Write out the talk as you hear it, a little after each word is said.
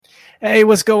Hey,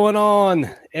 what's going on,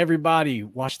 everybody?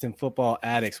 Washington football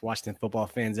addicts, Washington football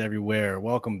fans everywhere.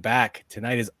 Welcome back.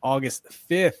 Tonight is August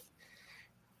 5th,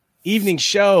 evening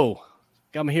show.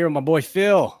 I'm here with my boy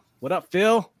Phil. What up,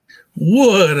 Phil?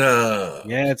 What up?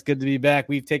 Yeah, it's good to be back.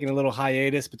 We've taken a little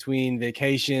hiatus between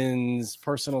vacations,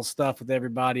 personal stuff with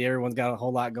everybody. Everyone's got a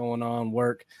whole lot going on,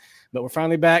 work. But we're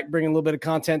finally back, bringing a little bit of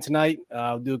content tonight.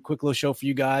 I'll do a quick little show for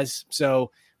you guys.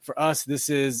 So for us, this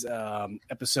is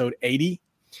episode 80.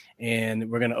 And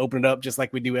we're going to open it up just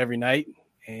like we do every night.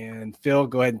 And Phil,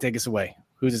 go ahead and take us away.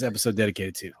 Who's this episode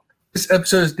dedicated to? This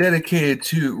episode is dedicated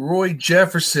to Roy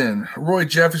Jefferson. Roy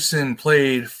Jefferson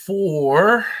played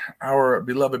for our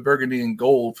beloved Burgundy and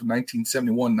Gold from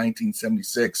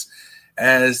 1971-1976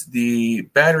 as the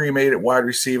battery mate at wide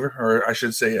receiver, or I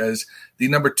should say as the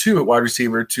number 2 at wide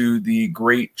receiver to the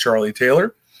great Charlie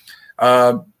Taylor.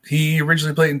 He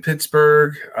originally played in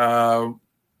Pittsburgh,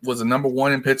 was a number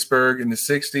 1 in Pittsburgh in the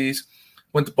 60s,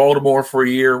 went to Baltimore for a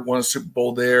year, won a Super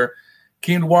Bowl there,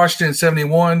 came to Washington in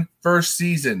 71, first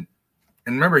season.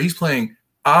 And remember, he's playing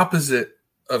opposite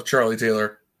of Charlie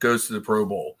Taylor, goes to the Pro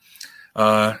Bowl.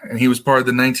 And he was part of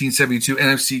the 1972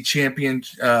 NFC champion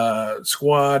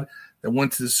squad that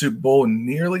went to the Super Bowl and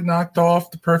nearly knocked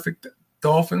off the perfect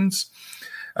Dolphins.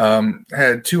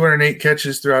 Had 208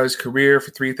 catches throughout his career for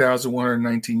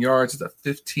 3,119 yards. It's a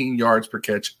 15 yards per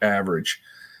catch average.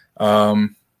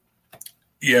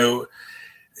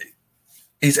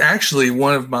 He's actually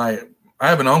one of I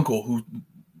have an uncle who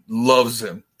loves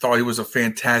him, thought he was a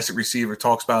fantastic receiver,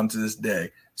 talks about him to this day,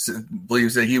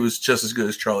 believes that he was just as good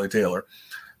as Charlie Taylor.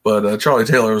 But Charlie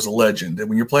Taylor was a legend. And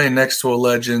when you're playing next to a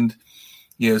legend,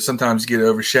 sometimes you get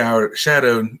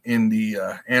overshadowed in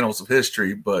the annals of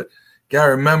history. But you got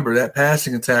to remember that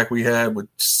passing attack we had with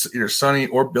either Sonny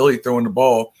or Billy throwing the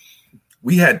ball,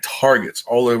 we had targets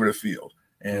all over the field.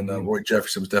 And Roy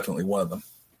Jefferson was definitely one of them.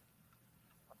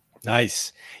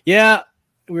 Nice. Yeah,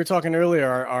 we were talking earlier,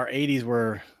 our 80s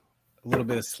were a little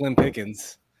bit of slim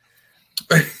pickings.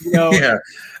 Yeah.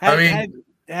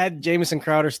 Had Jamison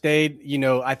Crowder stayed,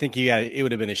 I think it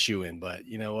would have been a shoe-in, but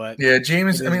you know what? Yeah,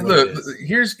 Jamison. I mean, look,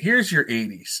 here's your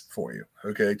 80s for you,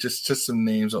 okay? Just some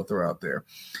names I'll throw out there.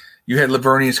 You had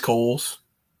Lavernius Coles.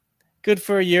 Good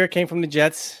for a year, came from the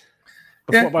Jets.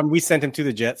 We sent him to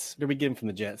the Jets. Did we get him from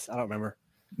the Jets? I don't remember.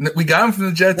 We got him from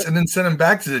the Jets and then sent him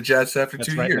back to the Jets after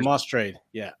 2 years. The Moss trade,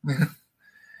 yeah.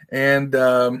 And,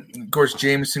 of course,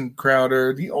 Jamison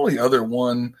Crowder. The only other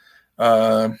one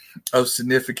of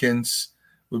significance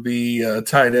would be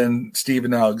tight end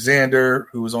Steven Alexander,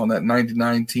 who was on that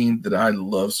 99 team that I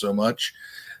love so much.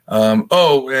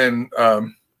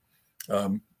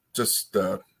 Just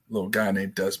a little guy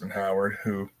named Desmond Howard,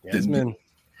 who didn't do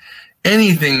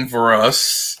anything for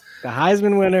us. The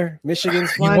Heisman winner,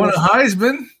 Michigan's finest. You won a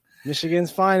Heisman?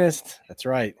 Michigan's finest. That's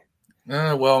right.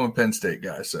 Well, I'm a Penn State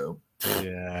guy, so.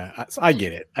 Yeah, I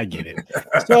get it.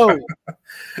 So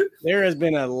there has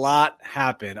been a lot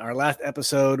happen. Our last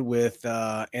episode with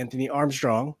Anthony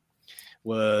Armstrong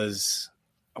was,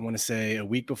 I want to say a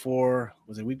week before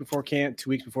camp, 2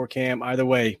 weeks before camp. Either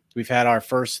way, we've had our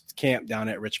first camp down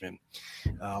at Richmond.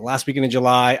 Last weekend in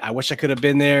July. I wish I could have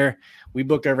been there. We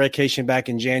booked our vacation back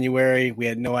in January. We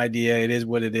had no idea. It is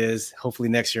what it is. Hopefully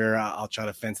next year I'll try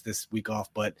to fence this week off.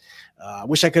 But I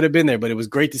wish I could have been there. But it was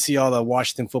great to see all the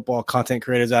Washington football content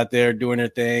creators out there doing their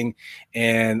thing.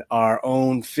 And our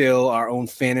own Phil, our own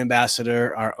fan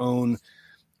ambassador, our own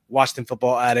Washington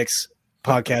football addicts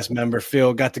podcast member,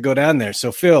 Phil, got to go down there.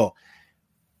 So, Phil,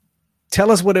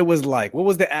 tell us what it was like. What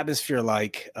was the atmosphere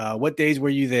like? What days were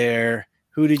you there?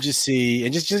 Who did you see?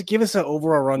 And just give us an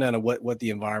overall rundown of what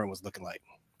the environment was looking like.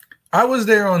 I was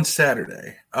there on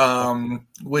Saturday,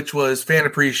 which was Fan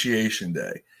Appreciation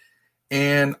Day.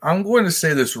 And I'm going to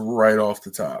say this right off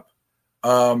the top.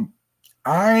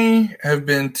 I have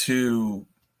been to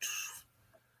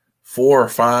 4 or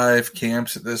 5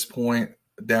 camps at this point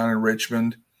down in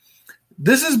Richmond.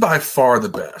 This is by far the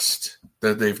best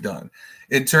that they've done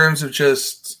in terms of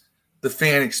just the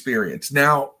fan experience.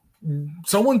 Now,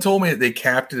 someone told me that they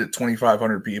capped it at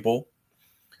 2,500 people.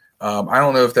 I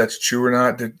don't know if that's true or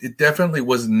not. It definitely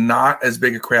was not as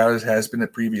big a crowd as has been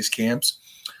at previous camps.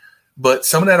 But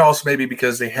some of that also may be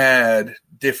because they had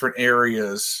different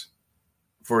areas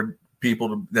for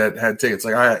people that had tickets.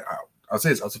 Like I'll say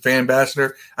this, I was a fan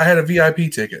ambassador. I had a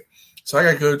VIP ticket. So I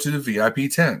got to go to the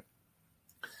VIP tent.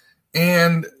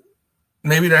 And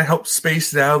maybe that helped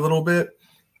space it out a little bit.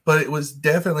 But it was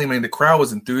definitely, the crowd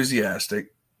was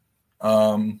enthusiastic.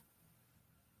 And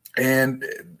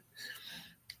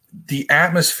the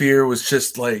atmosphere was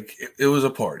just like, it was a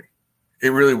party. It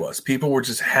really was. People were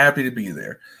just happy to be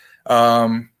there.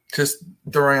 just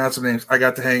throwing out some names. I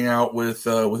got to hang out with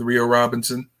Rio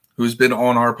Robinson, who's been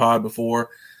on our pod before.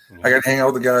 I got to hang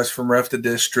out with the guys from Ref the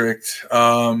District.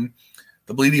 The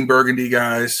Bleeding Burgundy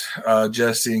guys,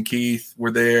 Jesse and Keith,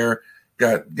 were there.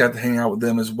 Got to hang out with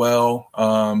them as well.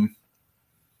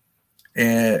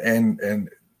 And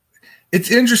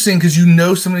it's interesting because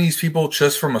some of these people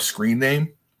just from a screen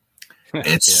name.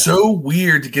 It's so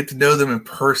weird to get to know them in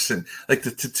person, like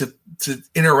to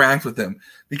interact with them,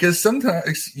 because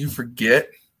sometimes you forget.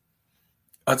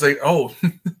 I was like, oh,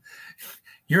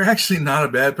 you're actually not a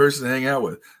bad person to hang out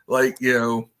with. Like,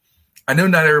 I know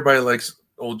not everybody likes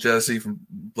old Jesse from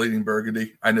Bleeding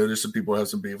Burgundy. I know there's some people who have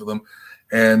some beef with him.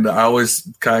 And I always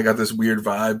kind of got this weird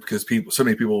vibe because so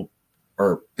many people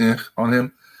are on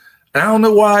him. And I don't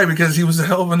know why, because he was a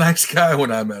hell of a nice guy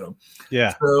when I met him.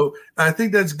 Yeah. So I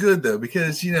think that's good, though,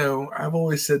 because, I've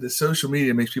always said that social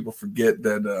media makes people forget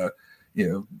that,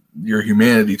 your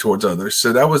humanity towards others.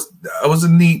 So that was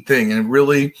a neat thing, and it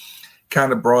really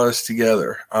kind of brought us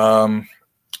together.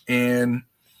 And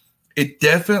it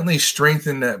definitely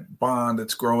strengthened that bond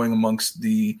that's growing amongst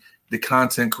the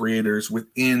content creators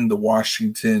within the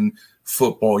Washington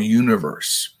football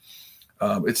universe.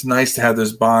 It's nice to have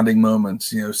those bonding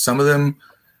moments. Some of them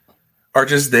are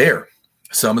just there.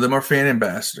 Some of them are fan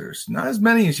ambassadors. Not as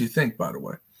many as you think, by the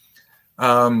way.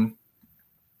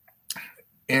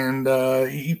 And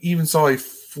he even saw a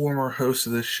former host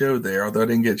of this show there, although I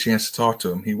didn't get a chance to talk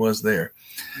to him. He was there.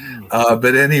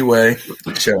 But anyway,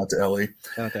 shout out to Ellie.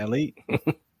 Shout out to Ellie.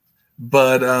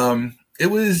 But it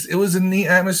was a neat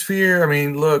atmosphere. I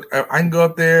mean, look, I can go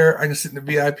up there. I can sit in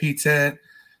the VIP tent,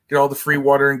 get all the free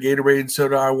water and Gatorade and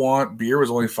soda I want. Beer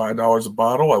was only $5 a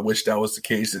bottle. I wish that was the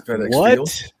case at FedEx Field.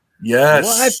 Yes.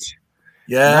 What?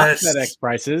 Yes. Not FedEx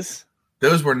prices.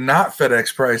 Those were not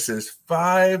FedEx prices.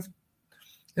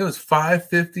 It was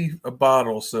 $5.50 a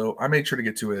bottle. So I made sure to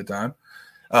get 2 at a time.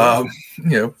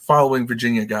 Following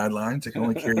Virginia guidelines, I can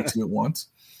only carry 2 at once.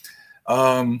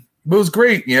 But it was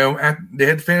great. They had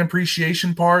the fan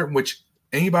appreciation part, which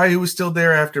anybody who was still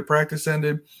there after practice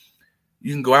ended,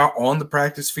 you can go out on the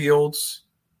practice fields,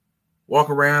 walk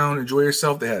around, enjoy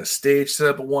yourself. They had a stage set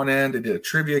up at one end. They did a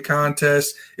trivia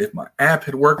contest. If my app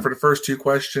had worked for the first 2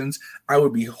 questions, I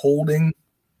would be holding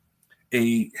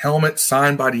a helmet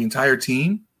signed by the entire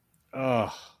team.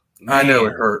 Oh, man. I know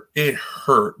it hurt. It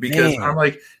hurt because I'm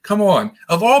like, come on.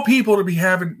 Of all people to be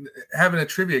having a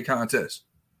trivia contest,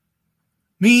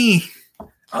 me.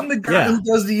 I'm the guy who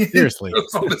does the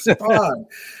intros on the spot,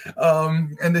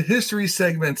 and the history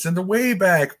segments and the way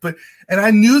back. And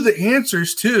I knew the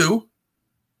answers too,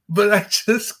 but I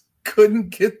just couldn't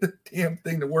get the damn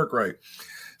thing to work right.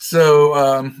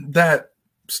 So that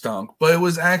stunk. But it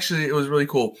was really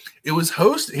cool. It was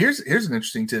Here's an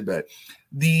interesting tidbit.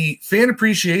 The fan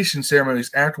appreciation ceremonies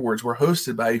afterwards were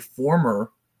hosted by a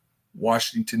former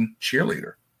Washington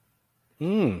cheerleader.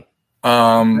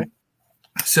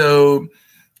 So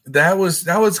that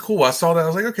was cool. I saw that. I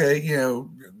was like, okay,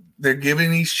 they're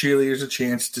giving these cheerleaders a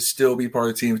chance to still be part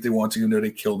of the team if they want to, even though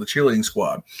they killed the cheerleading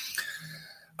squad.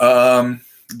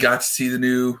 Got to see the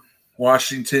new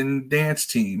Washington dance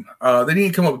team. They need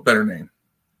to come up with a better name.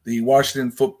 The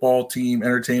Washington Football Team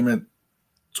Entertainment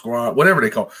Squad, whatever they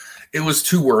call it. It was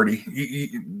too wordy.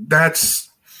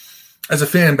 That's, as a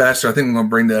fan ambassador, I think I'm going to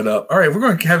bring that up. All right, if we're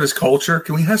going to have this culture,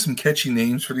 can we have some catchy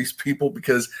names for these people?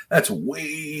 Because that's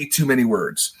way too many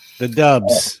words. The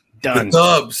Dubs. Done.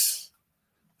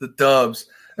 The Dubs.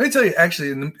 Let me tell you,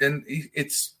 actually, and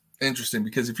it's interesting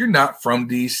because if you're not from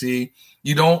DC,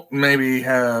 you don't maybe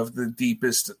have the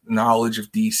deepest knowledge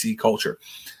of DC culture.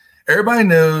 Everybody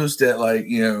knows that, like,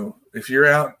 if you're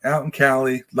out in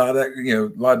Cali, a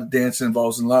lot of dancing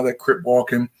involves in a lot of that crip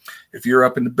walking. If you're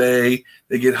up in the Bay,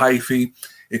 they get hyphy.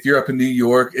 If you're up in New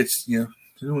York, it's, doing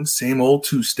the same old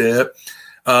two-step.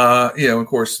 Of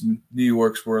course, New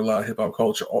York's where a lot of hip-hop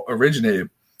culture originated.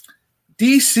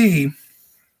 DC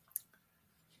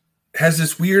has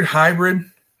this weird hybrid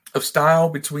of style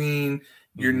between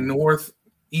your north,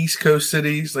 East Coast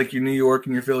cities, like your New York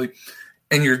and your Philly,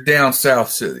 and your down south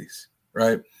cities,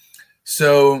 right?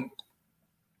 So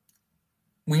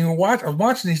when I'm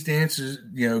watching these dancers,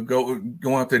 going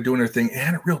out there doing their thing, it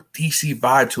had a real DC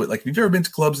vibe to it. Like, if you've ever been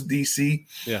to clubs in DC,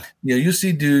 you'll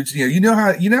see dudes, you know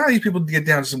how these people get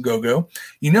down to some go-go.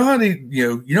 You know how they,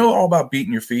 all about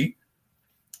beating your feet.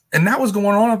 And that was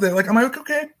going on up there. Like, I'm like,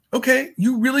 okay,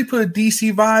 you really put a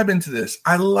DC vibe into this.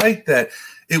 I like that.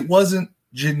 It wasn't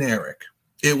generic.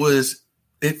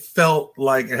 It felt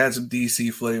like it had some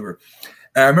DC flavor.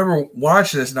 And I remember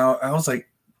watching this, and I was like,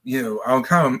 I'm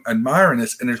kind of admiring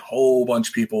this, and there's a whole bunch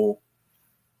of people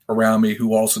around me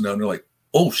who also know, and they're like,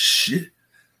 oh, shit.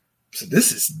 said,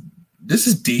 this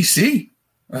is DC.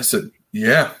 I said,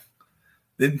 yeah.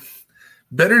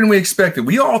 Better than we expected.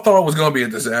 We all thought it was going to be a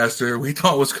disaster. We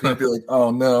thought it was going to be like,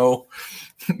 oh no.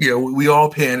 We all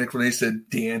panicked when they said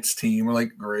dance team. We're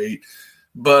like, great.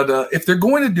 But if they're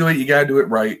going to do it, you got to do it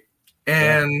right.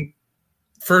 And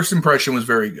first impression was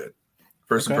very good.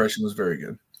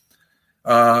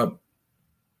 Of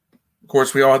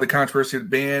course, we all had the controversy of the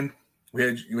band. We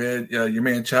had your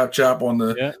man Chop Chop on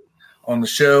the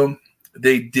show.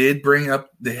 They did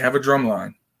they have a drum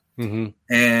line. Mm-hmm.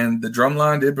 And the drum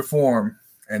line did perform.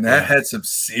 And that had some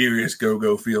serious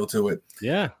go-go feel to it.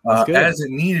 Yeah. As it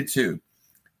needed to.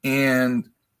 And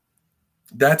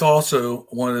that's also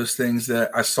one of those things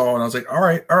that I saw and I was like, all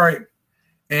right.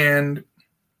 And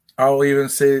I'll even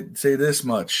say this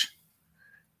much.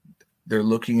 They're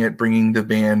looking at bringing the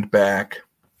band back.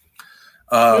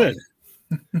 Good.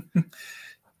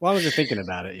 Why was you thinking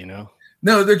about it,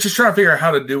 No, they're just trying to figure out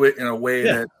how to do it in a way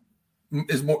that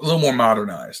is a little more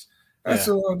modernized.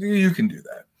 So you can do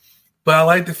that. But I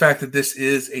like the fact that this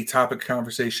is a topic of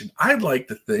conversation. I'd like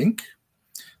to think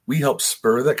we helped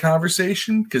spur that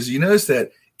conversation because you notice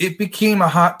that it became a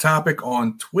hot topic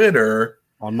on Twitter.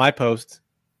 On my post.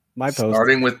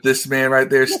 Starting with this man right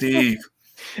there, Steve.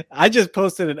 I just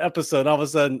posted an episode. All of a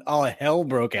sudden, all hell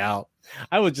broke out.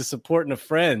 I was just supporting a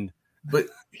friend. But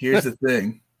here's the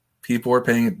thing. People are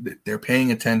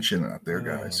paying attention out there,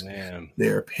 guys. Man.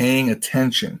 They're paying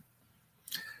attention.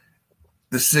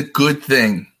 This is a good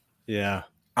thing. Yeah.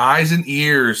 Eyes and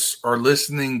ears are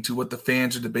listening to what the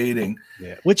fans are debating.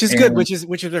 Yeah. Which is good, which is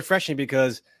refreshing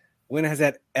because when has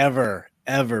that ever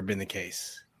been the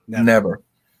case? Never.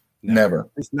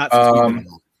 It's not since we've been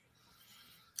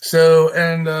So,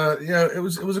 and it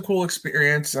was a cool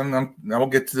experience. I will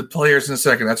get to the players in a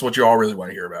second. That's what you all really want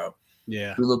to hear about.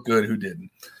 Yeah. Who looked good, who didn't.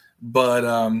 But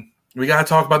we got to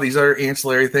talk about these other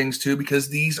ancillary things too, because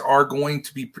these are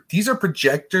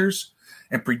projectors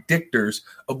and predictors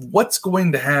of what's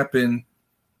going to happen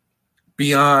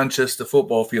beyond just the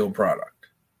football field product.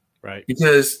 Right.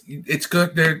 Because it's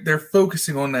good. They're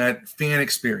focusing on that fan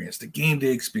experience, the game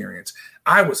day experience.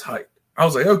 I was hyped. I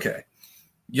was like, okay,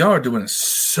 y'all are doing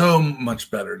so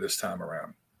much better this time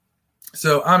around.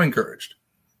 So I'm encouraged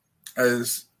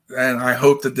and I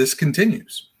hope that this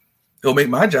continues. It'll make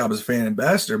my job as a fan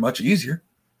ambassador much easier.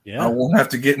 Yeah. I won't have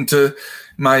to get into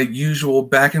my usual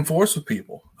back and forth with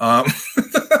people. That'd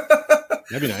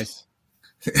be nice.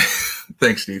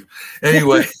 Thanks, Steve.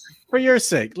 Anyway. For your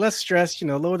sake, less stress,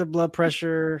 lower the blood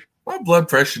pressure. My blood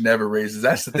pressure never raises.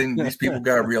 That's the thing these people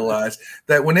got to realize,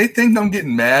 that when they think I'm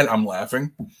getting mad, I'm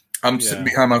laughing. I'm sitting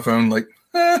behind my phone like,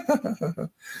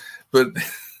 but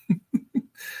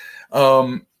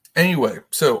anyway,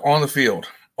 so on the field,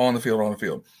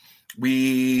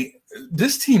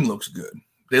 this team looks good.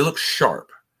 They look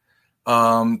sharp.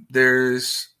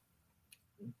 There's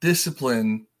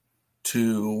discipline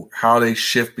to how they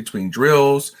shift between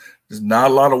drills. There's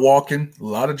not a lot of walking, a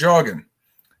lot of jogging.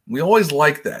 We always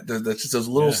like that. That's just those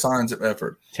little signs of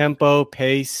effort. Tempo,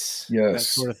 pace, that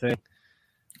sort of thing.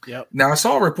 Yep. Now, I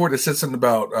saw a report that said something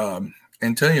about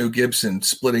Antonio Gibson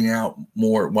splitting out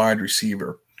more wide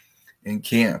receiver in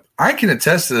camp. I can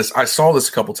attest to this. I saw this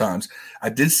a couple times. I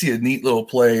did see a neat little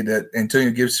play that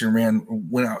Antonio Gibson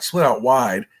split out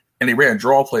wide, and he ran a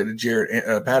draw play to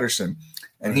Jared Patterson,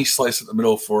 and he sliced at the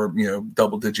middle for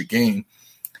double-digit gain.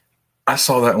 I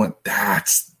saw that and went,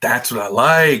 that's what I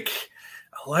like.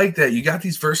 I like that. You got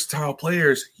these versatile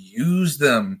players. Use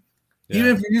them. Yeah.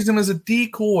 Even if you use them as a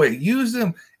decoy, use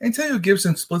them. Antonio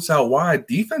Gibson splits out wide.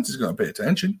 Defense is going to pay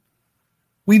attention.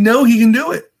 We know he can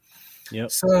do it.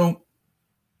 Yep. So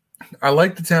I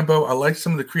like the tempo. I like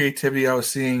some of the creativity I was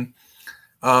seeing.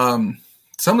 Some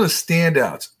of the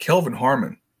standouts. Kelvin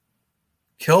Harmon.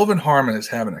 Kelvin Harmon is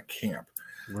having a camp.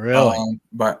 Really?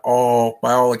 By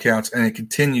all accounts, and it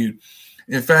continued.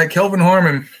 In fact, Kelvin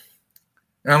Harmon,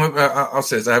 I'll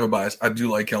say this, I have a bias. I do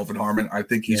like Kelvin Harmon. I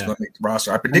think he's going to make the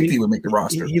roster. I predict he would make the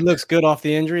roster. He looks good off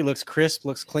the injury. Looks crisp.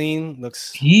 Looks clean.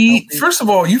 First of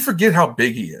all, you forget how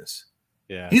big he is.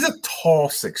 Yeah, he's a tall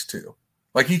 6'2".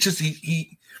 Like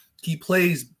he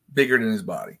plays bigger than his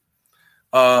body.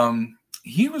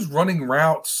 He was running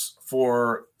routes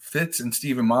for Fitz and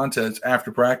Steven Montez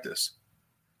after practice.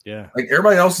 Yeah. Like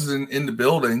everybody else is in the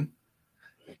building.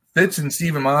 Fitz and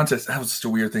Steven Montez, that was just a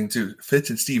weird thing too. Fitz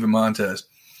and Steven Montez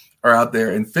are out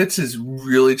there, and Fitz is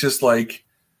really just like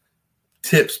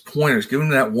tips, pointers, giving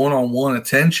them that one-on-one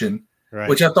attention,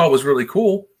 which I thought was really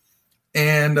cool.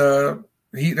 And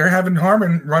they're having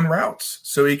Harmon run routes.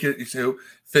 So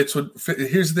Fitz would –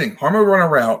 here's the thing. Harmon would run a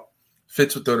route.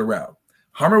 Fitz would throw the route.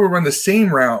 Harmon would run the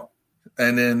same route,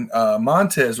 and then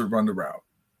Montez would run the route.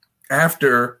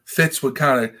 after Fitz would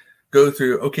kind of go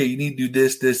through, okay, you need to do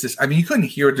this, this, this. I mean, you couldn't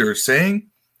hear what they were saying,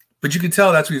 but you could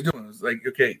tell that's what he was doing. It was like,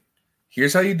 okay,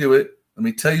 here's how you do it. Let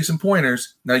me tell you some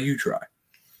pointers. Now you try.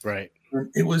 Right.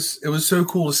 It was so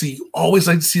cool to see. You always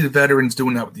like to see the veterans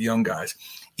doing that with the young guys,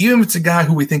 even if it's a guy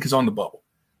who we think is on the bubble.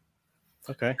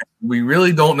 Okay. We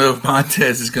really don't know if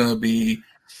Montez is going to be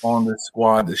on the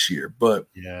squad this year, but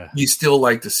you still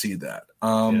like to see that.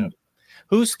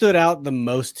 Who stood out the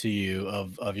most to you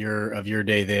of your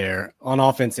day there on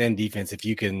offense and defense? If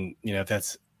you can,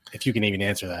 if you can even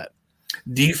answer that.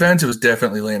 Defense, it was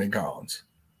definitely Landon Collins.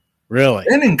 Really?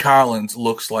 Landon Collins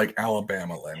looks like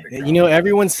Alabama Landon Collins.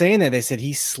 Everyone's saying that. They said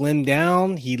he's slimmed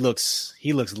down. He looks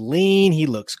lean. He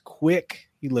looks quick.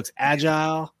 He looks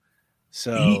agile.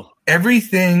 So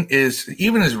everything is,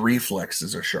 even his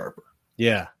reflexes are sharper.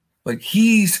 Yeah. Like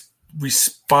he's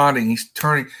responding. He's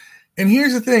turning. And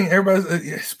here's the thing.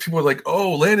 People are like,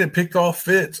 oh, Landon picked off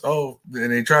Fitz. Oh,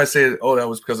 and they try to say, oh, that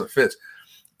was because of Fitz.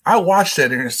 I watched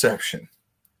that interception.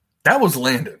 That was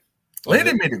Landon.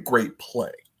 Landon made a great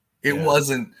play. It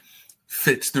wasn't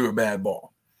Fitz through a bad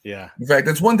ball. Yeah. In fact,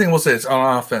 that's one thing we'll say. It's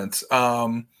on offense.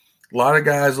 A lot of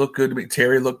guys look good to me.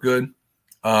 Terry looked good.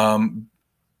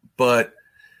 But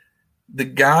the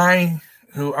guy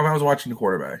who I was watching the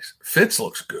quarterbacks, Fitz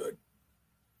looks good.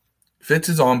 Fitz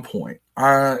is on point.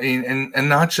 And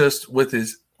not just with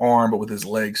his arm, but with his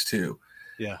legs too.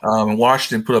 Yeah.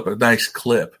 Washington put up a nice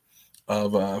clip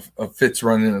of Fitz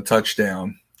running a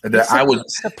touchdown. That it's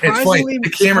funny. The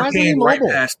camera came right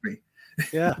past me.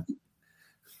 Yeah.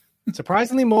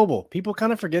 Surprisingly mobile. People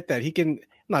kind of forget that he can. I'm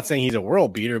not saying he's a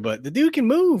world beater, but the dude can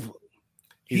move.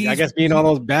 I guess being on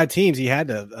those bad teams, he had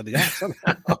to adapt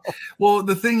somehow. Well,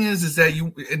 the thing is that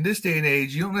you in this day and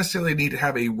age, you don't necessarily need to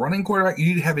have a running quarterback. You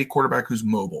need to have a quarterback who's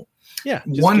mobile. Yeah,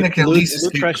 one that can at least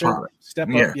escape pressure, step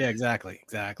up. Yeah, exactly.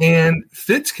 And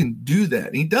Fitz can do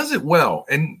that. He does it well.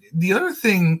 And the other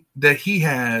thing that he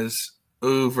has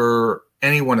over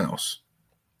anyone else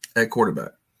at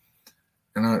quarterback,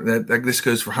 and that this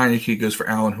goes for Heineke, goes for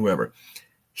Allen, whoever.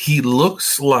 He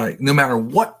looks like no matter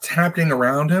what's happening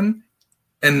around him.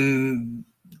 And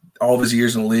all of his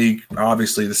years in the league,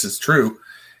 obviously this is true,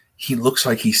 he looks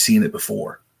like he's seen it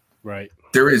before. Right.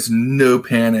 There is no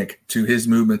panic to his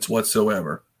movements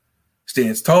whatsoever.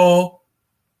 Stands tall,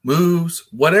 moves,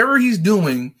 whatever he's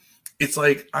doing, it's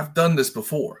like, I've done this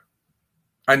before.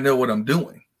 I know what I'm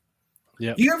doing.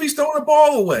 Yep. Even if he's throwing a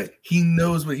ball away, he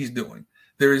knows what he's doing.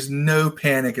 There is no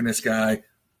panic in this guy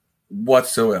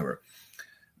whatsoever.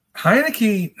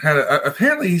 Heineke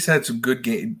apparently he's had some good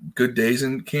days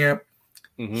in camp.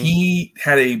 Mm-hmm. He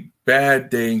had a bad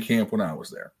day in camp when I was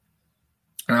there.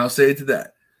 And I'll say to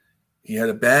that. He had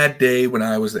a bad day when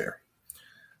I was there.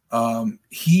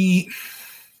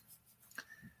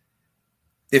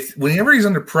 Whenever he's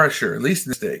under pressure, at least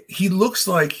this day, he looks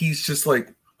like he's just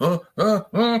like,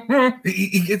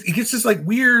 he gets this like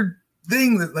weird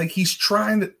thing that like he's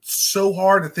trying so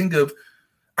hard to think of,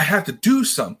 I have to do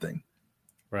something.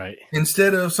 Right.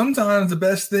 Instead of sometimes the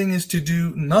best thing is to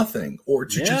do nothing or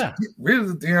to just get rid of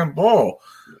the damn ball.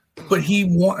 But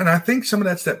and I think some of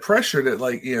that's that pressure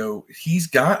that he's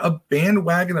got a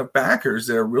bandwagon of backers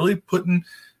that are really putting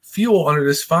fuel under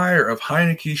this fire of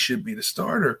Heineke should be the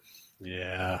starter.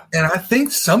 Yeah. And I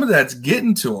think some of that's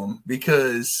getting to him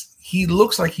because he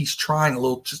looks like he's trying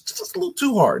just a little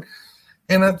too hard.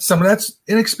 And some of that's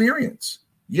inexperience.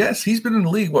 Yes, he's been in the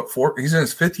league, he's in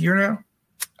his 5th year now?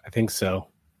 I think so.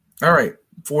 All right,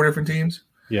 4 different teams.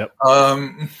 Yep.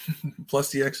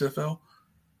 Plus the XFL.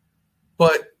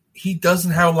 But he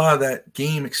doesn't have a lot of that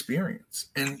game experience.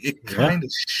 And it kind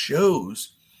of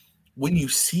shows when you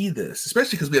see this,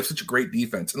 especially because we have such a great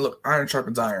defense. And look, iron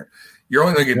sharpens iron. You're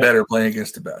only going to get better playing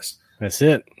against the best. That's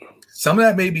it. Some of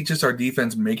that may be just our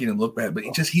defense making him look bad, but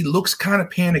he looks kind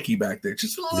of panicky back there,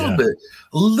 just a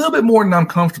little bit more than I'm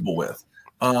comfortable with.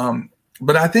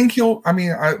 But I think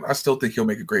I still think he'll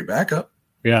make a great backup.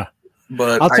 Yeah.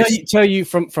 But I'll tell you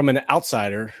from an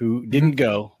outsider who didn't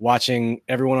go, watching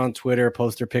everyone on Twitter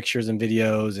post their pictures and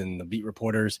videos and the beat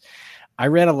reporters, I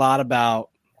read a lot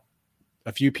about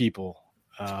a few people.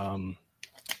 De'Ami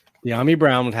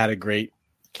Brown had a great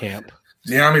camp.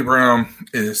 De'Ami Brown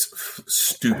is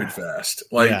stupid fast.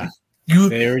 They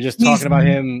were just talking about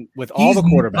him with all the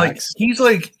quarterbacks. He's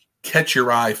like catch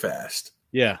your eye fast.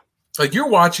 Yeah. Like you're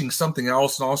watching something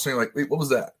else and all of a sudden you're like, wait, what was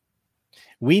that?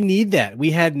 We need that. We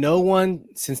had no one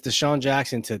since Deshaun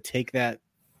Jackson to take that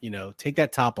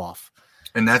top off.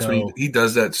 And that's when he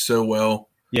does that so well.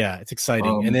 Yeah, it's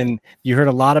exciting. And then you heard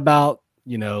a lot about,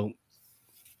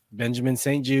 Benjamin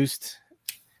St-Juste.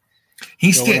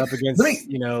 He's going up against,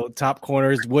 top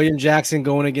corners. William Jackson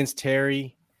going against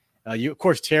Terry. Of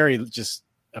course, Terry just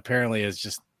apparently is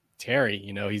just Terry.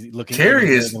 He's looking. Terry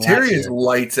is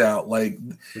lights out. Like,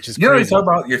 which is crazy. Crazy. You talk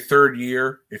about your third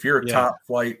year. If you're a top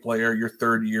flight player, your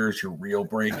third year is your real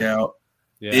breakout.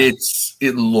 Yeah.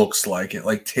 It looks like it.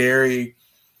 Like Terry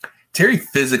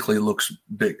physically looks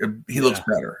big. He looks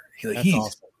better. He's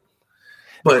awesome.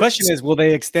 But the question is, will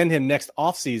they extend him next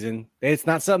offseason? It's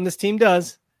not something this team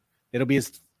does.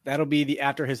 That'll be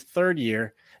after his third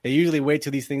year. They usually wait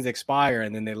till these things expire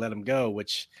and then they let him go,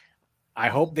 which I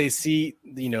hope they see,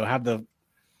 have the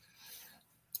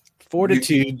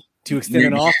fortitude to extend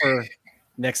an offer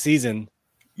next season.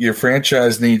 Your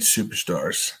franchise needs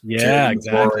superstars. Yeah,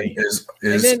 exactly.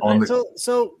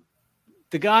 So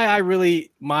the guy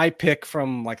my pick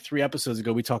from like 3 episodes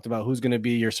ago, we talked about who's going to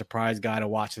be your surprise guy to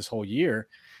watch this whole year.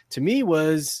 To me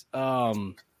was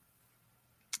John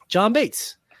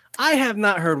Bates. I have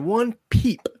not heard one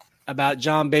peep about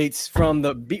John Bates from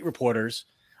the beat reporters.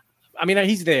 I mean,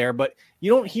 he's there, but you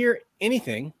don't hear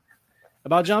anything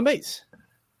about John Bates.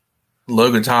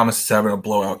 Logan Thomas is having a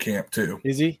blowout camp too.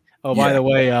 Is he? Oh, yeah. By the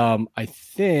way, I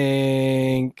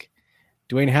think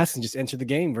Dwayne Haskins just entered the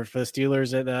game for the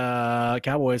Steelers at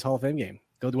Cowboys Hall of Fame game.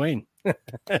 Go Dwayne.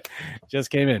 Just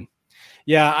came in.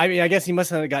 Yeah, I mean, I guess he must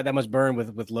have got that much burn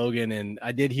with Logan. And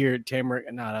I did hear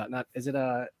is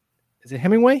it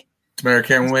Hemingway? Tamarick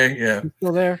Hemingway, yeah. He's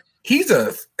still there? Here's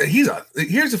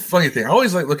a funny thing. I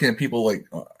always like looking at people like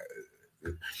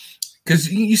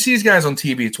because you see these guys on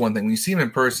TV, it's one thing. When you see them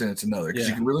in person, it's another because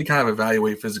you can really kind of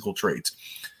evaluate physical traits.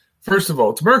 First of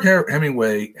all, Tamarick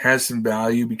Hemingway has some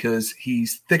value because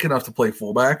he's thick enough to play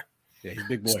fullback. Yeah, he's a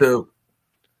big boy. So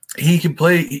he can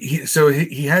play.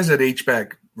 He has that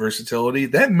H-back versatility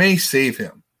that may save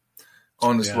him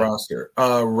on this roster.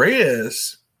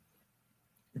 Reyes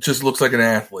just looks like an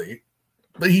athlete,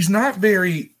 but he's not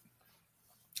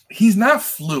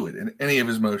fluid in any of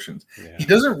his motions. Yeah. He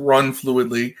doesn't run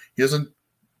fluidly. He doesn't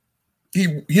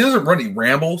run. He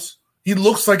rambles. He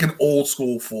looks like an old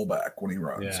school fullback when he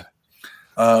runs,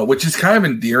 which is kind of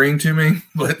endearing to me.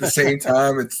 But at the same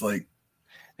time, it's like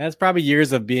that's probably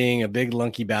years of being a big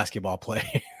lunky basketball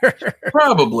player.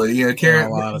 Probably,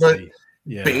 but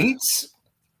Bates.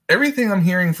 Everything I'm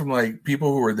hearing from like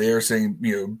people who are there saying,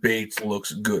 Bates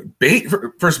looks good.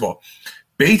 First of all,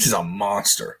 Bates is a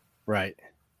monster. Right.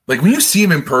 Like when you see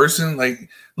him in person, like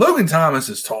Logan Thomas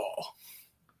is tall,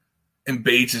 and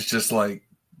Bates is just like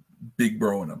big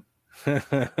bro in him.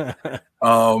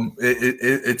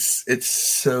 It's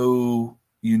so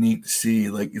unique to see.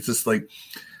 Like it's just like,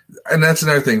 and that's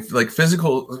another thing. Like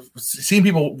seeing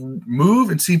people move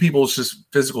and seeing people's just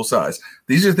physical size.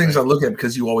 These are things I look at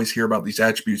because you always hear about these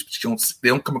attributes, but they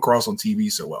don't come across on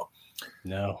TV so well.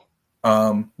 No.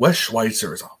 Wes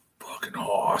Schweitzer is a fucking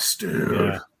hoss, dude.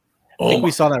 Yeah. I think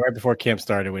we saw that right before camp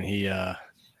started when he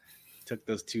took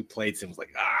those 2 plates and was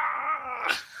like,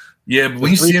 Yeah, but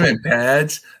when you see him in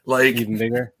pads, like even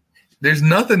bigger. There's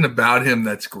nothing about him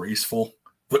that's graceful.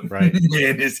 But man,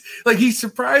 he's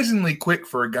surprisingly quick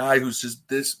for a guy who's just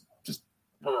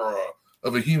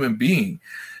of a human being.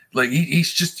 Like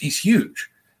he's huge.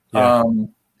 Yeah.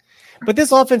 But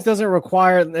this offense doesn't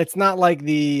require. It's not like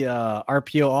the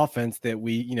RPO offense that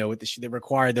we, that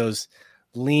required those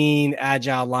lean,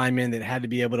 agile linemen that had to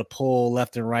be able to pull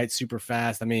left and right super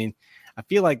fast. I mean, I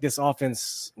feel like this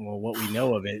offense, what we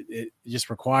know of it just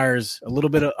requires a little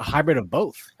bit of a hybrid of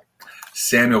both.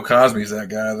 Samuel Cosme's that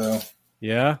guy, though.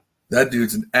 Yeah, that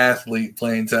dude's an athlete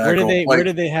playing tackle. Where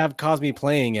did they have Cosme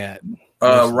playing at?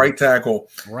 Right tackle.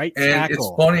 Right and tackle.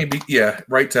 It's funny,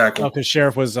 right tackle. Oh, because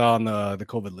Sheriff was on the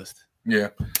COVID list. Yeah.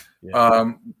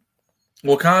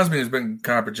 Well, Cosme has been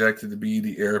kind of projected to be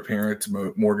the heir apparent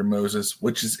to Morgan Moses,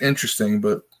 which is interesting,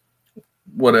 but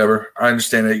whatever. I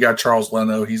understand it. You got Charles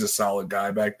Leno. He's a solid guy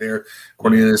back there.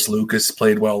 Cornelius Lucas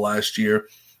played well last year.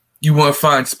 You want to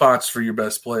find spots for your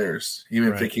best players,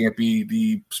 even if they can't be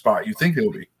the spot you think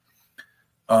they'll be.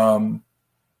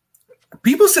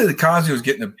 People said that Cosme was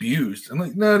getting abused. I'm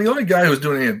like, no, the only guy who was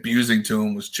doing any abusing to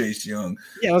him was Chase Young.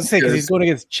 Yeah, I was saying because he's going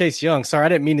against Chase Young. Sorry, I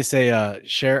didn't mean to say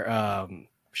Sheriff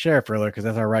earlier because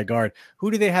that's our right guard. Who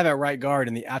do they have at right guard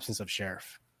in the absence of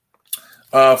Sheriff?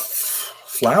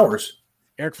 Flowers.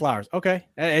 Eric Flowers. Okay.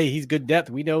 Hey, he's good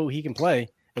depth. We know he can play.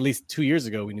 At least 2 years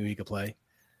ago, we knew he could play.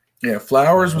 Yeah,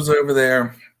 Flowers was over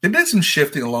there. They did some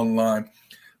shifting along the line.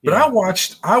 But I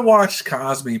watched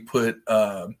Cosme put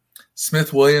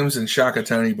Smith Williams and Shaka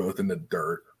Toney both in the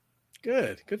dirt.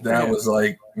 Good. That was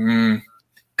like,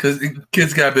 because the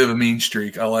kid's got a bit of a mean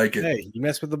streak. I like it. Hey, you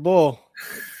mess with the bull,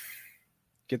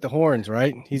 get the horns,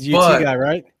 right? He's a UT guy,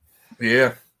 right?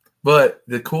 Yeah. But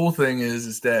the cool thing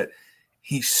is that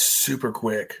he's super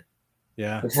quick.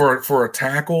 Yeah. For a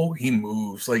tackle, he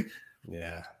moves. Like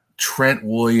Yeah. Trent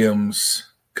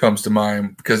Williams comes to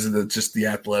mind because of just the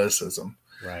athleticism.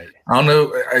 Right. I don't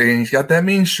know. I mean, he's got that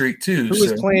mean streak too.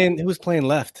 Who was playing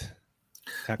left?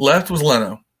 Left was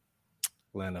Leno.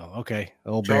 Leno. Okay.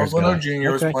 Old Charles Bears Leno guy.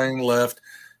 Jr. was playing left.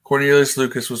 Cornelius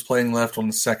Lucas was playing left on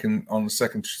the second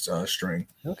string.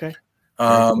 Okay.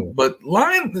 Cool. But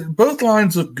both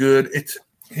lines look good.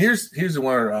 Here's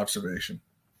one other observation.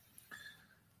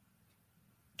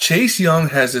 Chase Young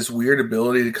has this weird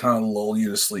ability to kind of lull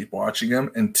you to sleep watching him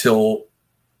until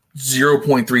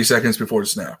 0.3 seconds before the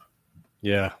snap.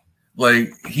 Yeah.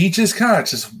 Like he kind of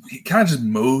just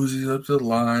moseys up to the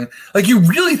line. Like you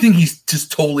really think he's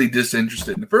just totally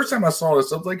disinterested. And the first time I saw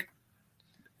this, I was like,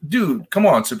 dude, come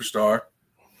on, superstar.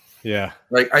 Yeah.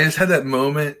 Like I just had that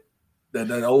moment, that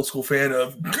old school fan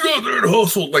of get out there and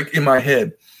hustle, like in my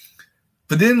head.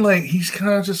 But then like he's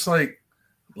kind of just like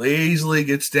lazily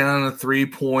gets down a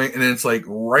 3-point, and then it's like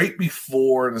right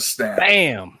before the snap.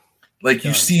 Bam. Like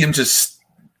you see him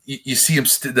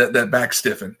that back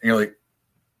stiffen, and you're like,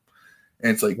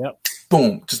 and it's like,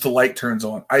 boom, just the light turns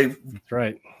on. That's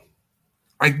right.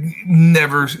 I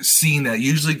never seen that.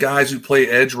 Usually guys who play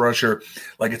edge rusher,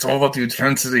 like it's all about the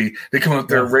intensity. They come up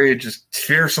there ready to just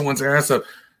tear someone's ass up.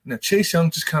 Now Chase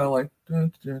Young just kind of like,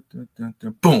 dun, dun, dun, dun,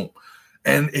 dun, boom.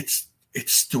 And it's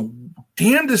the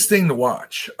damnedest thing to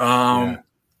watch.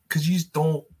 Because you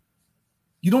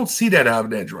don't see that out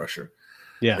of an edge rusher.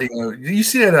 Yeah. You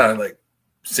see that out of like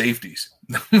safeties.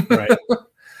 Right.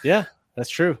 Yeah,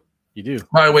 that's true. You do.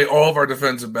 By the way, all of our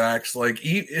defensive backs, like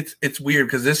it's weird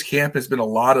because this camp has been a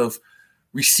lot of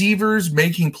receivers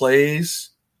making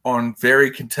plays on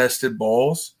very contested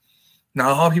balls.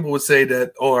 Now, a lot of people would say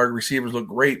that, our receivers look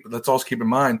great, but let's also keep in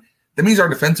mind that means our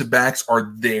defensive backs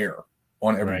are there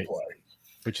on every play,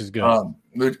 which is good.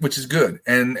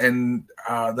 And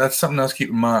that's something else to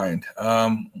keep in mind.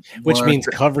 Which means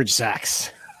coverage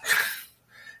sacks.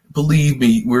 Believe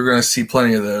me, we're going to see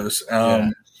plenty of those.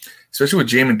 Especially with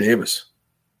Jamin Davis.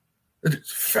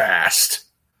 It's fast.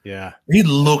 Yeah. He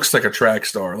looks like a track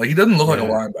star. Like he doesn't look like a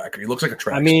linebacker. He looks like a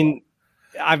track star.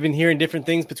 I've been hearing different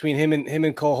things between him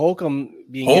and Cole Holcomb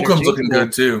being Holcomb's looking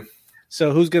good too.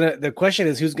 So the question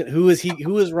is who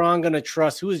is Ron gonna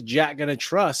trust? Who is Jack gonna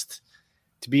trust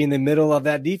to be in the middle of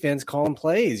that defense calling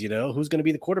plays? Who's gonna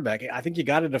be the quarterback? I think you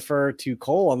gotta defer to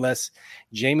Cole unless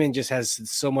Jamin just has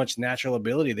so much natural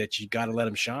ability that you gotta let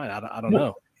him shine. I don't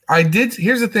know. I did.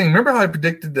 Here's the thing. Remember how I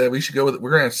predicted that we should go with it?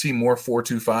 We're going to see more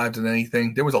 4-2-5 than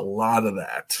anything. There was a lot of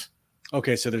that.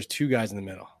 Okay, so there's two guys in the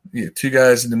middle. Yeah, two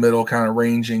guys in the middle, kind of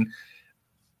ranging.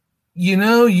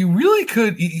 You really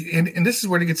could, and this is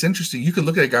where it gets interesting. You could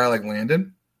look at a guy like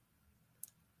Landon,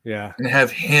 and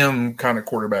have him kind of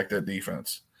quarterback that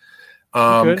defense,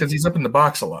 because he's up in the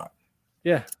box a lot.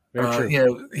 Yeah, very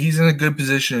true. He's in a good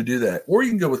position to do that. Or you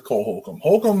can go with Cole Holcomb.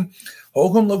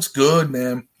 Holcomb looks good,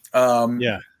 man.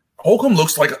 Holcomb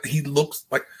looks like a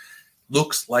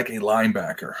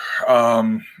linebacker.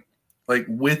 Like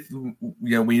with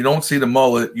when you don't see the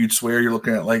mullet, you'd swear you're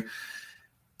looking at like,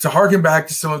 to harken back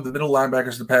to some of the middle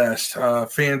linebackers of the past.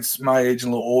 Fans my age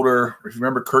and a little older, if you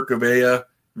remember Kirk Gavea,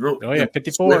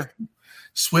 54,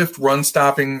 swift run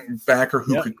stopping backer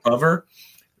who could cover.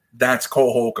 That's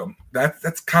Cole Holcomb. That's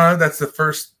the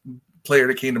first player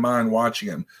that came to mind watching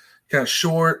him. Kind of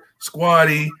short,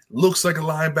 squatty, looks like a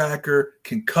linebacker,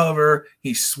 can cover.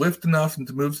 He's swift enough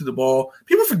to move through the ball.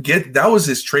 People forget that was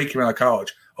his trait coming out of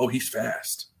college. Oh, he's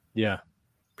fast. Yeah.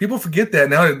 People forget that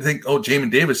now. They think,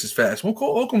 Jamin Davis is fast. Well,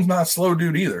 Cole Holcomb's not a slow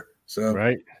dude either. So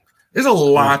there's a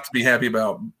lot to be happy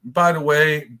about. By the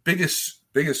way, biggest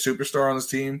superstar on this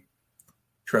team,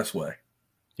 Tress Way.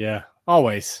 Yeah,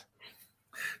 always.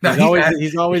 Now,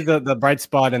 he's always the bright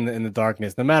spot in the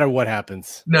darkness, no matter what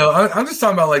happens. No, I'm just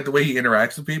talking about like the way he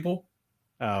interacts with people.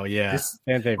 Oh yeah,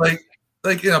 fan favorite.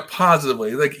 Like in a positive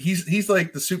way. Like he's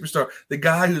like the superstar, the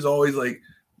guy who's always like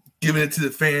giving it to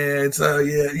the fans.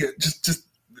 Just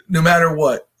no matter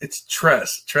what, it's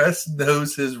Tress. Tress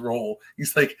knows his role.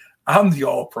 He's like, I'm the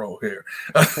all pro here.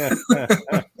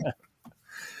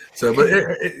 So, but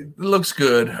it looks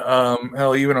good.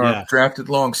 Hell, even our drafted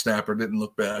long snapper didn't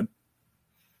look bad.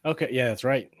 Okay, yeah, that's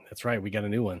right. We got a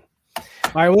new one. All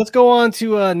right, well, let's go on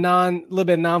to a little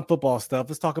bit of non-football stuff.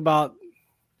 Let's talk about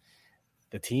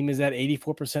the team is at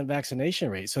 84% vaccination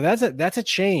rate. So that's a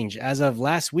change. As of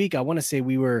last week, I want to say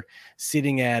we were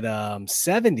sitting at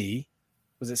 70.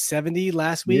 Was it 70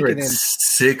 last week? We were at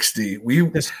 60.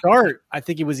 To start, I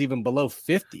think it was even below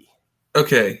 50.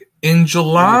 Okay. In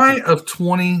July of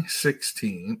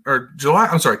 2016, on July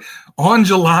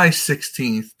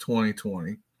 16th,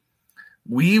 2020,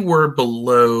 we were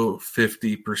below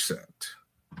 50%.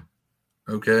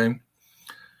 Okay.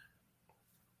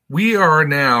 We are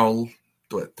now,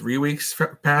 3 weeks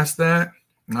past that?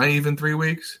 Not even 3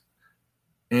 weeks.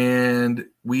 And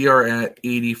we are at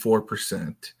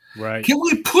 84%. Right. Can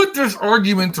we put this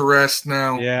argument to rest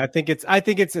now? Yeah, I think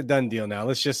it's a done deal now.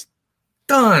 Let's just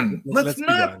done. Let's be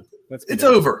done. It's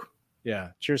over.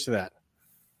 Yeah. Cheers to that.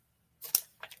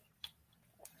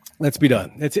 Let's be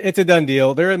done. It's a done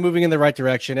deal. They're moving in the right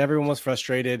direction. Everyone was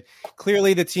frustrated.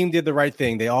 Clearly, the team did the right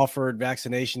thing. They offered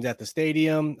vaccinations at the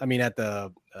stadium. I mean, at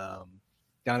the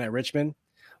down at Richmond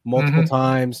multiple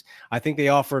times. I think they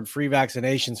offered free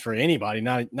vaccinations for anybody,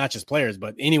 not just players,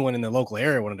 but anyone in the local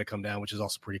area wanted to come down, which is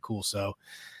also pretty cool. So,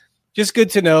 just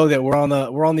good to know that we're on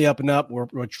the up and up.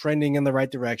 We're trending in the right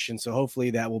direction. So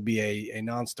hopefully that will be a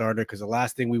non-starter, because the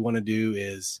last thing we want to do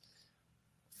is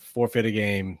forfeit a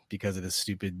game because of this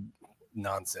stupid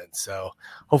nonsense. So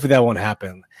hopefully that won't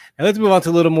happen. Now let's move on to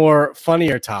a little more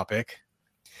funnier topic.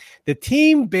 The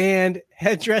team banned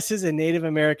headdresses and Native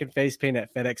American face paint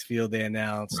at FedEx Field, they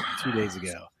announced 2 days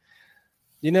ago.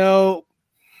 You know,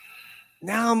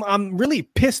 now I'm really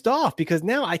pissed off because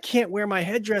now I can't wear my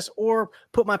headdress or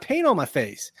put my paint on my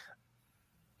face.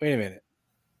 Wait a minute.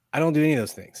 I don't do any of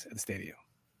those things at the stadium.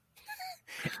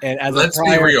 And as a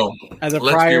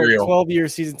prior 12-year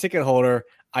season ticket holder,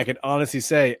 I can honestly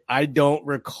say I don't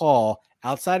recall,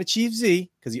 outside of Chief Z,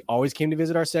 because he always came to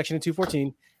visit our section in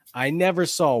 214, I never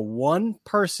saw one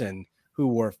person who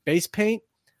wore face paint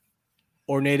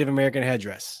or Native American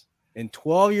headdress in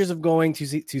 12 years of going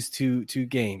to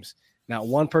games. Not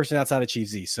one person outside of Chief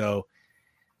Z. So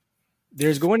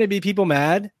there's going to be people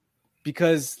mad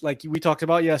because, like we talked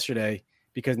about yesterday,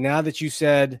 because now that you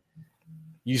said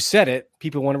it,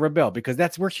 people want to rebel because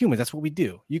we're humans. That's what we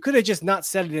do. You could have just not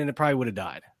said it and it probably would have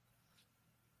died.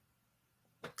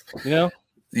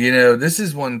 You know, this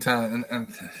is one time, and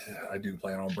I do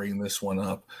plan on bringing this one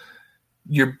up.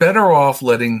 You're better off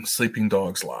letting sleeping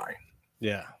dogs lie.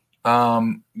 Yeah.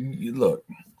 Look,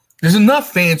 there's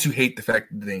enough fans who hate the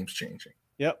fact that the name's changing.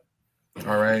 Yep.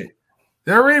 All right.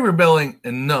 They're already rebelling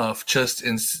enough just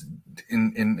in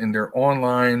their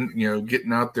online,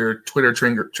 getting out their Twitter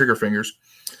trigger fingers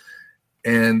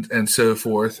and so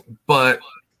forth. But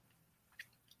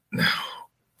no,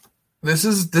 this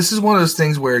is one of those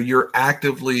things where you're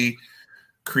actively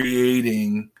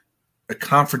creating a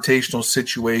confrontational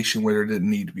situation where there didn't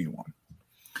need to be one.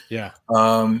 Yeah.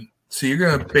 So you're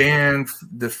going to ban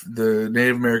the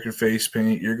Native American face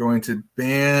paint. You're going to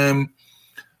ban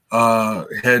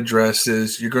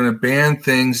headdresses. You're going to ban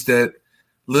things that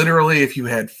literally, if you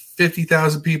had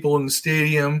 50,000 people in the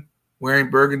stadium wearing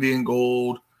burgundy and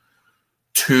gold,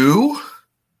 2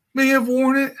 may have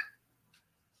worn it.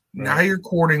 Right. Now you're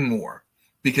courting more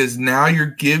because now you're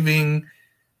giving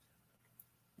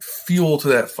fuel to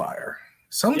that fire.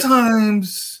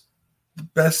 Sometimes the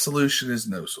best solution is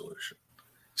no solution.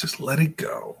 Just let it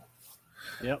go.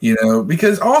 Yep.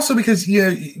 Because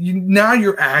now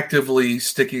you're actively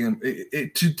sticking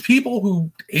it to people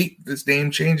who hate this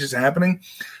name change is happening.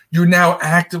 You're now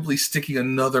actively sticking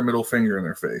another middle finger in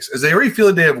their face. As they already feel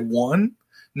that they have 1,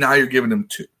 now you're giving them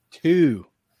 2.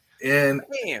 And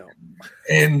damn.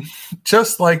 And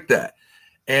just like that.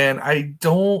 And I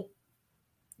don't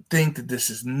think that this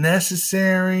is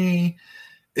necessary.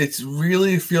 It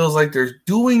really feels like they're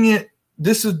doing it.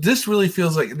 This really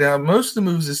feels like now most of the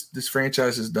moves this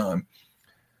franchise has done,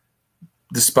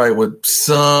 despite what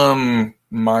some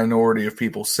minority of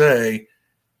people say,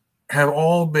 have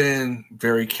all been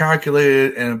very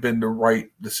calculated and have been the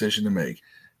right decision to make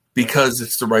because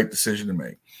it's the right decision to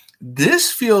make.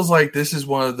 This feels like this is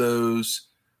one of those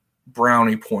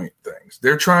brownie point things.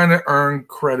 They're trying to earn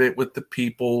credit with the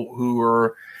people who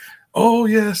are, oh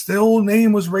yes, the old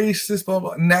name was racist, blah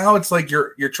blah. Now it's like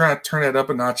you're trying to turn it up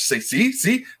a notch. Say,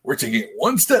 see, we're taking it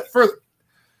one step further.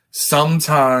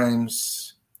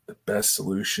 Sometimes the best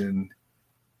solution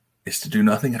is to do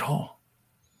nothing at all.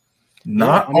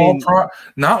 Not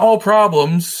all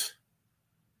problems,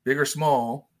 big or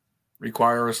small,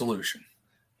 require a solution.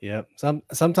 Yep.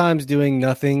 Sometimes doing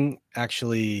nothing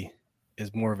actually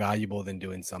is more valuable than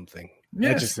doing something.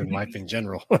 Yes. That's just in life in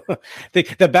general.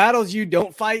 The battles you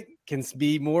don't fight can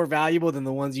be more valuable than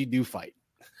the ones you do fight.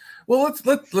 Well, let's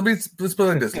put it like this.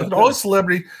 Look at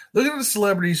the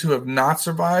celebrities who have not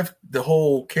survived the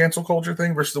whole cancel culture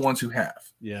thing versus the ones who have.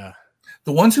 Yeah.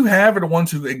 The ones who have are the ones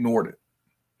who ignored it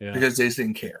because they just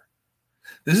didn't care.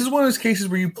 This is one of those cases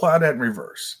where you plot that in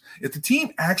reverse. If the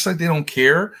team acts like they don't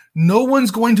care, no one's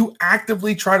going to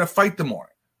actively try to fight them on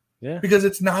it. Yeah. Because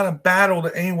it's not a battle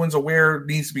that anyone's aware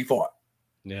needs to be fought.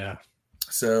 Yeah.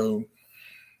 So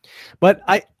But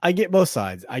I get both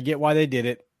sides. I get why they did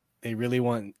it. They really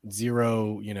want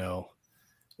zero,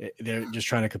 they're just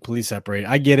trying to completely separate.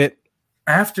 I get it.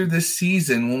 After this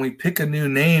season, when we pick a new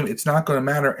name, it's not going to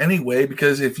matter anyway,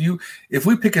 because if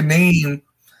we pick a name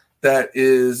that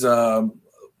is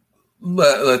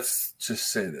let's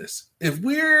just say this. If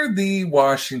we're the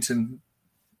Washington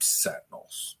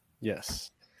Sentinels.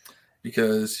 Yes.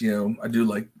 Because, I do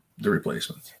like the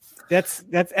replacements. That's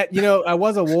I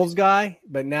was a Wolves guy,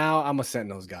 but now I'm a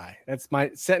Sentinels guy. That's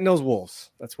my Sentinels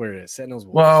Wolves. That's where it is. Sentinels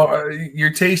Wolves. Well, your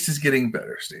taste is getting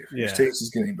better, Steve. Yeah. Your taste is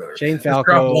getting better. Shane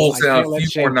Falco. Wolves I down can't a let few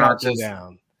Shane more Falco notches.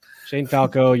 down. Shane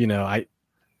Falco,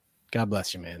 God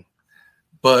bless you, man.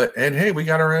 And hey, we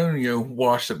got our own,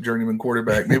 washed up journeyman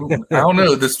quarterback. Maybe I don't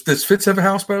know. Does Fitz have a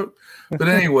houseboat? But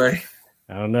anyway,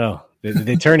 I don't know. Did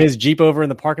they turn his Jeep over in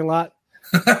the parking lot?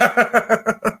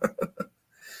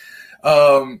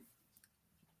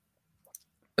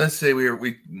 Let's say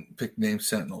we pick name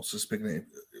Sentinels. Let's pick name.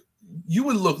 You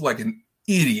would look like an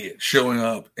idiot showing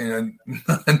up in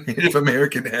a Native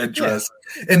American headdress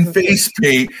and face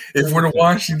paint if we're the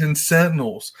Washington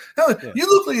Sentinels. Hell, you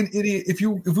look like an idiot if we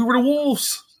were the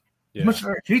Wolves. Yeah. Much as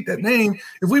I hate that name,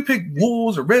 if we pick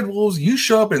Wolves or Red Wolves, you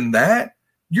show up in that,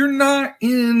 you're not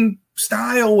in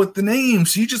style with the name,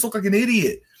 so you just look like an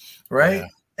idiot, right? Yeah.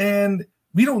 And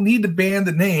we don't need to ban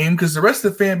the name because the rest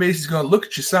of the fan base is going to look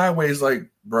at you sideways like,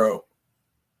 bro,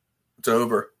 it's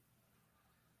over.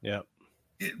 Yeah.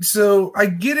 So I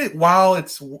get it while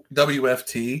it's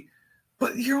WFT,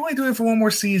 but you're only doing it for one more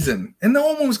season, and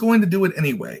no one was going to do it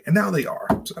anyway, and now they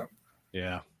are. So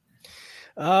yeah.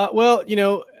 Well,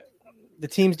 the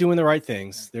team's doing the right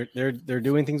things. They're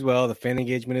doing things well. The fan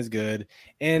engagement is good,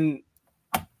 and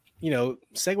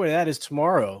segue to that is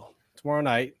tomorrow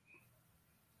night.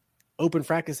 Open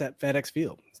practice at FedEx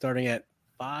Field starting at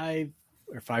 5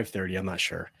 or 5:30. I'm not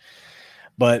sure,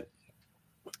 but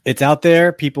it's out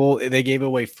there. People, they gave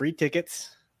away free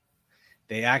tickets.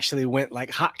 They actually went like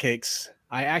hotcakes.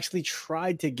 I actually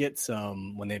tried to get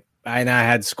some I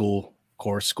had school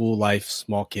life,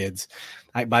 small kids.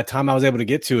 By the time I was able to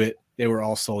get to it, they were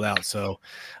all sold out. So,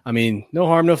 I mean, no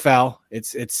harm, no foul.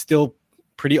 It's still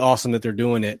pretty awesome that they're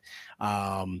doing it.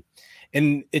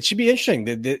 And it should be interesting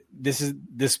that this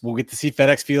we'll get to see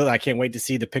FedEx Field. I can't wait to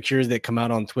see the pictures that come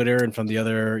out on Twitter and from the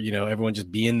other, everyone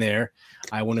just being there.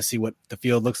 I want to see what the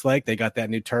field looks like. They got that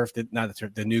new turf,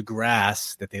 the new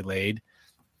grass that they laid.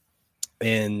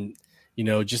 And,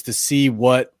 just to see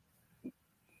what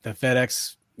the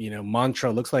FedEx,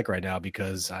 mantra looks like right now,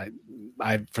 because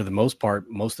I, for the most part,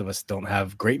 most of us don't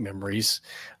have great memories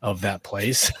of that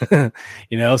place, so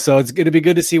it's going to be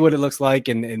good to see what it looks like.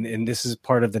 And this is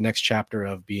part of the next chapter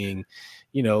of being,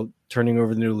 turning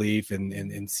over the new leaf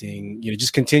and seeing,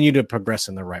 just continue to progress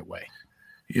in the right way.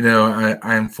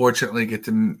 I unfortunately get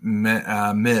to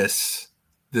miss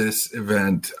this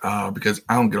event because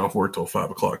I don't get off work till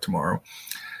 5:00 tomorrow.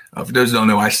 For those who don't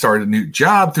know, I started a new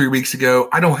job 3 weeks ago.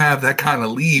 I don't have that kind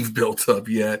of leave built up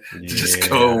yet to just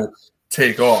go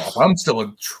take off. I'm still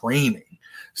in training,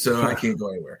 so I can't go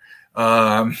anywhere.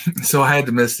 So I had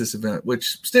to miss this event,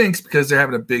 which stinks because they're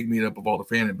having a big meetup of all the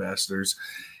fan ambassadors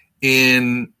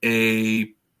in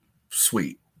a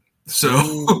suite. So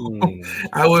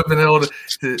I would have been able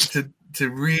to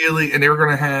really, and they were going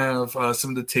to have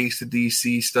some of the Taste of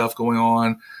DC stuff going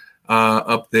on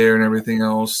up there and everything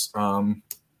else.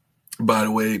 By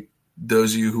the way,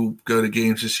 those of you who go to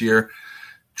games this year,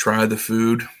 try the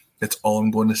food. That's all I'm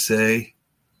going to say.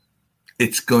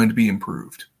 It's going to be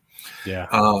improved. Yeah.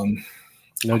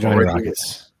 No Johnny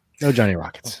Rockets. No Johnny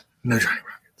Rockets. No Johnny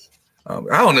Rockets.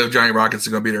 I don't know if Johnny Rockets is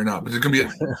going to be there or not, but there's going to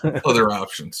be other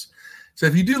options. So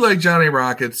if you do like Johnny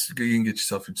Rockets, you can get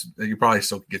yourself. You probably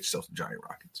still can get yourself some Johnny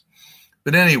Rockets.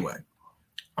 But anyway,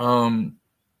 I'm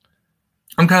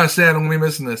kind of sad I'm going to be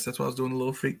missing this. That's why I was doing a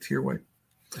little fake tier white.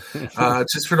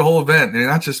 Just for the whole event, and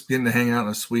not just getting to hang out in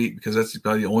a suite, because that's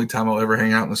probably the only time I'll ever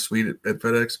hang out in a suite at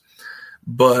FedEx,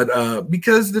 but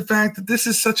because of the fact that this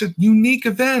is such a unique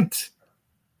event.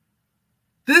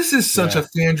 This is such a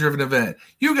fan-driven event.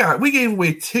 We gave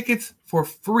away tickets for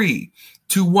free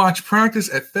to watch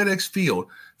practice at FedEx Field.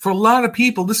 For a lot of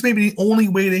people, this may be the only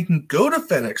way they can go to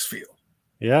FedEx Field.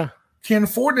 Yeah. Can't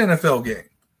afford an NFL game.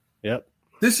 Yep.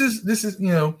 This is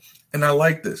and I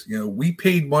like this. We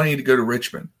paid money to go to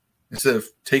Richmond instead of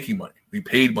taking money. We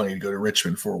paid money to go to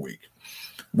Richmond for a week.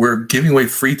 We're giving away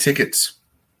free tickets.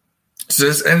 So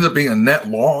this ends up being a net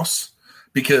loss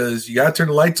because you got to turn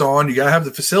the lights on. You got to have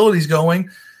the facilities going.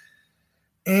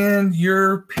 And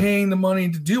you're paying the money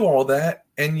to do all that.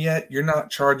 And yet you're not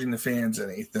charging the fans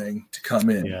anything to come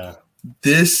in. Yeah.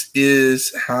 This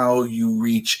is how you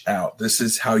reach out. This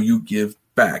is how you give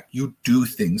back. You do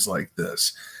things like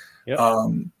this. Yep.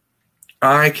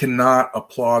 I cannot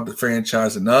applaud the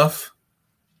franchise enough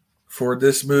for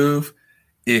this move.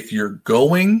 If you're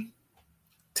going,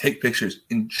 take pictures,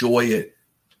 enjoy it,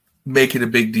 make it a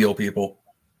big deal, people.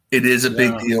 It is a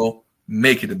big deal.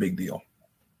 Make it a big deal.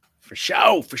 For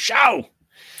sure.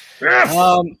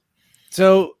 Yes.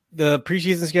 So the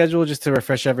preseason schedule, just to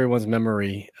refresh everyone's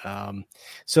memory.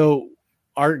 So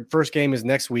our first game is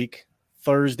next week,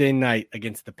 Thursday night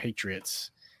against the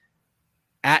Patriots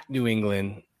at New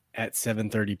England at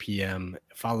 7:30 p.m.,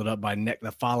 followed up by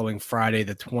the following Friday,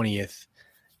 the 20th,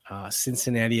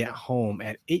 Cincinnati at home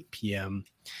at 8 p.m.,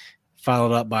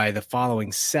 followed up by the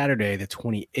following Saturday, the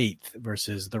 28th,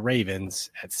 versus the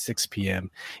Ravens at 6 p.m.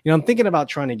 I'm thinking about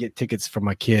trying to get tickets for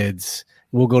my kids.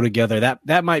 We'll go together.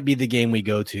 That might be the game we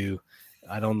go to.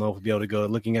 I don't know if we'll be able to go.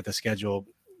 Looking at the schedule,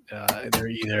 they're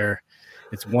either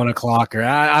it's 1:00 or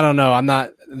I don't know. I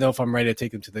don't know if I'm ready to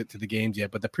take them to the games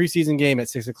yet. But the preseason game at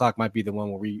 6:00 might be the one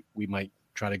where we might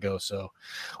try to go. So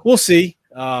we'll see.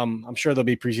 I'm sure there'll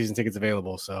be preseason tickets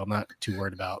available, so I'm not too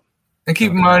worried about. And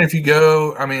keep in mind, if you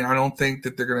go, I don't think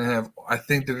that they're going to have – I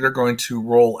think that they're going to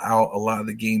roll out a lot of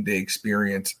the game day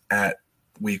experience at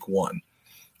week 1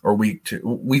 or week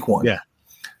 1. Yeah.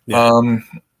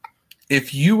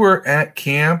 If you were at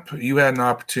camp, you had an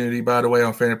opportunity, by the way,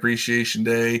 on Fan Appreciation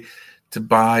Day to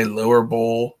buy lower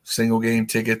bowl single game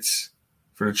tickets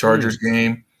for the Chargers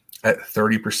game at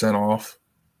 30% off.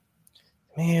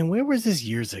 Man, where was this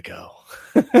years ago?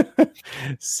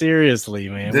 Seriously,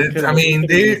 man.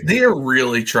 They are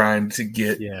really trying to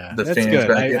get the fans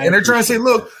back in. And they're trying to say,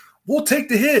 look, we'll take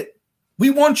the hit.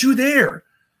 We want you there.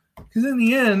 Because in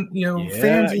the end,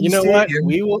 fans in the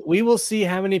stadium, what? We will see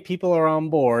how many people are on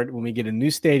board when we get a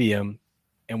new stadium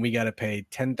and we got to pay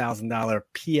 $10,000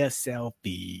 PSL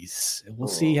fees. And we'll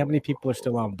see how many people are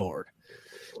still on board.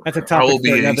 That's a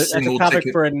topic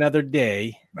for another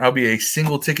day. I'll be a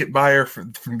single ticket buyer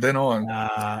from then on.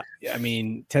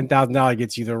 $10,000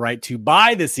 gets you the right to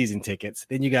buy the season tickets.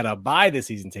 Then you got to buy the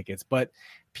season tickets. But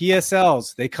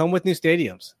PSLs, they come with new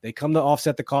stadiums. They come to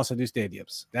offset the cost of new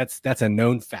stadiums. That's a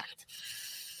known fact.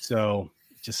 So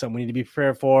just something we need to be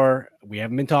prepared for. We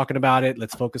haven't been talking about it.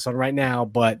 Let's focus on right now,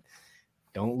 but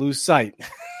don't lose sight.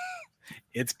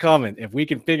 It's coming. If we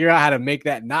can figure out how to make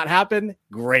that not happen,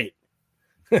 great.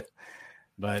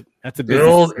 But that's a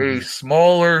build a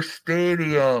smaller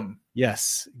stadium.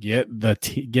 Yes, get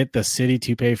the city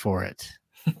to pay for it.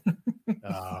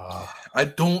 I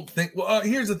don't think. Well,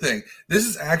 here's the thing. This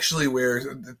is actually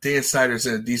where Dan Snyder's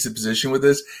in a decent position with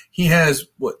this. He has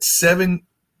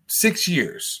 6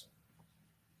 years,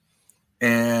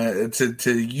 and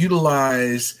to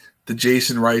utilize the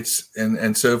Jason Wrights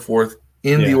and so forth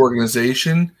in the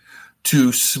organization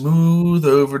to smooth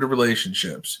over the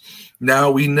relationships. Now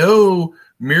we know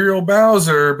Muriel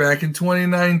Bowser back in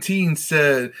 2019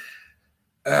 said,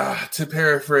 to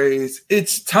paraphrase,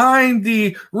 it's time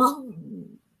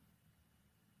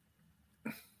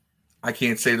I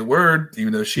can't say the word,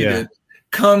 even though she did,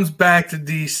 comes back to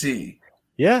DC.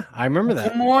 Yeah, I remember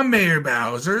that. Come on, Mayor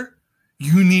Bowser.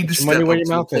 You need to step up to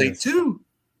the plate too.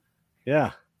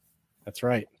 Yeah, that's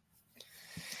right.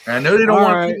 I know they don't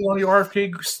want people on the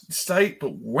RFK site, but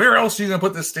where else are you going to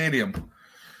put this stadium?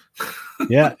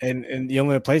 Yeah, and the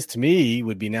only place to me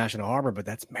would be National Harbor, but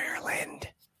that's Maryland.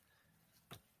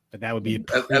 But that would be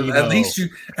at least you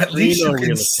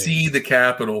can see the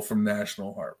Capitol from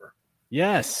National Harbor.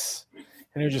 Yes,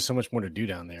 and there's just so much more to do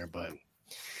down there. But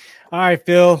all right,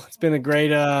 Phil, it's been a great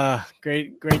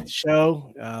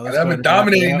show. I've been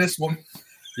dominating this one.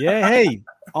 Yeah, hey,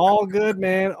 all good,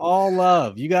 man. All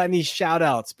love. You got any shout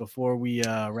outs before we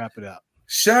wrap it up?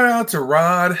 Shout out to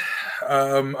Rod.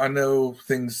 I know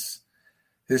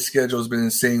his schedule has been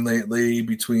insane lately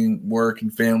between work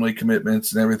and family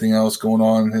commitments and everything else going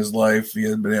on in his life. He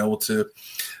hasn't been able to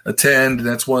attend, and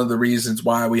that's one of the reasons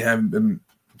why we haven't been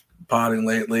potting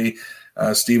lately.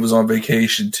 Steve was on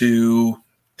vacation too.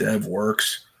 Dev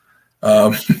works.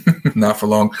 Not for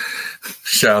long.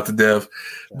 Shout out to Dev.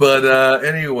 But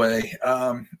anyway,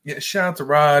 shout out to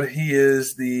Rod. He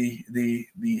is the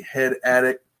head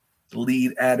addict,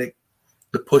 lead addict,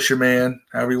 the pusher man,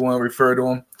 however you want to refer to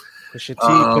him. Push a T,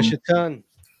 push a ton.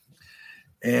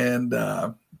 And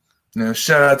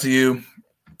shout out to you.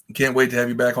 Can't wait to have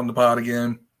you back on the pod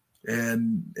again.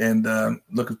 And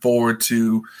looking forward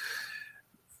to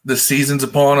the season's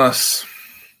upon us.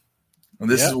 And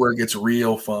this is where it gets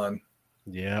real fun.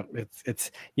 Yeah,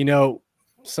 it's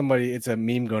it's a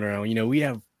meme going around. We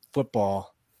have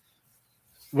football,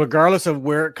 regardless of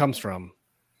where it comes from,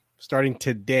 starting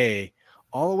today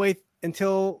all the way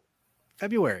until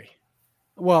February.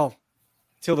 Well,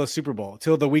 till the Super Bowl,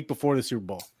 till the week before the Super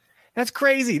Bowl. That's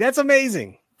crazy. That's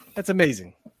amazing. That's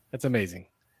amazing. That's amazing.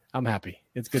 I'm happy.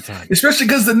 It's good time. Especially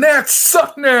because the Nats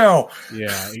suck now.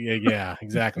 Yeah,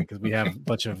 exactly. Because we have a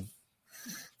bunch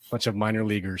of minor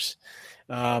leaguers.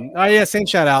 Same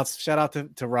shout outs. Shout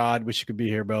out to Rod. Wish you could be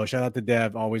here, bro. Shout out to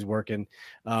Dev, always working.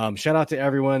 Shout out to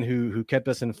everyone who kept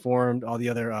us informed, all the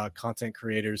other content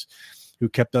creators who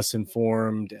kept us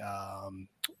informed.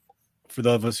 For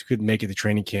those of us who couldn't make it to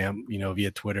training camp,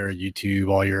 via Twitter, YouTube,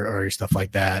 all your stuff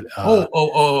like that.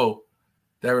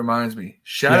 That reminds me.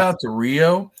 Shout out to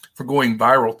Rio for going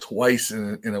viral twice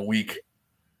in a week.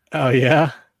 Oh,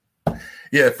 yeah?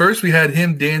 Yeah, first we had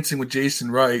him dancing with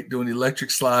Jason Wright doing the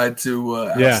electric slide to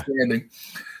Outstanding,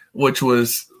 which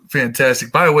was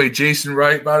fantastic. By the way, Jason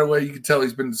Wright, you can tell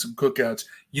he's been to some cookouts.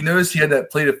 You notice he had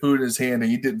that plate of food in his hand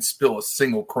and he didn't spill a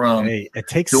single crumb. Hey, it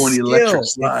takes doing skill. The electric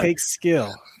slide. It takes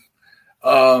skill.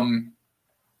 And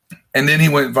then he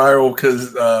went viral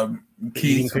because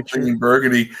Keith from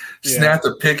Burgundy snapped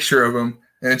a picture of him.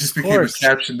 And it just became a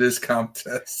caption this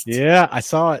contest. Yeah, I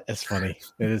saw it. It's funny.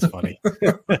 It is funny.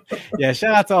 Yeah,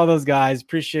 shout out to all those guys.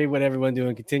 Appreciate what everyone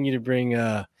doing. Continue to bring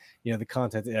the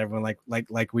content to everyone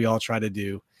like we all try to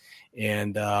do.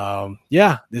 And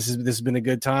this has been a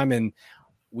good time. And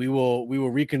we will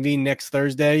reconvene next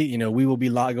Thursday. We will be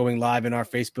going live in our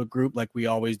Facebook group like we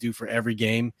always do for every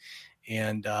game.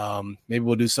 And maybe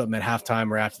we'll do something at halftime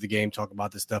or after the game, talk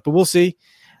about this stuff. But we'll see.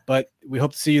 But we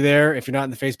hope to see you there. If you're not in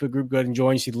the Facebook group, go ahead and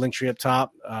join. You see the link tree up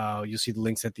top. You'll see the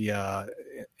links at the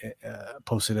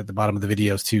posted at the bottom of the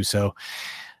videos too. So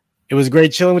it was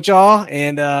great chilling with y'all.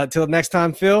 And till next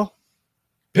time, Phil.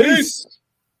 Peace.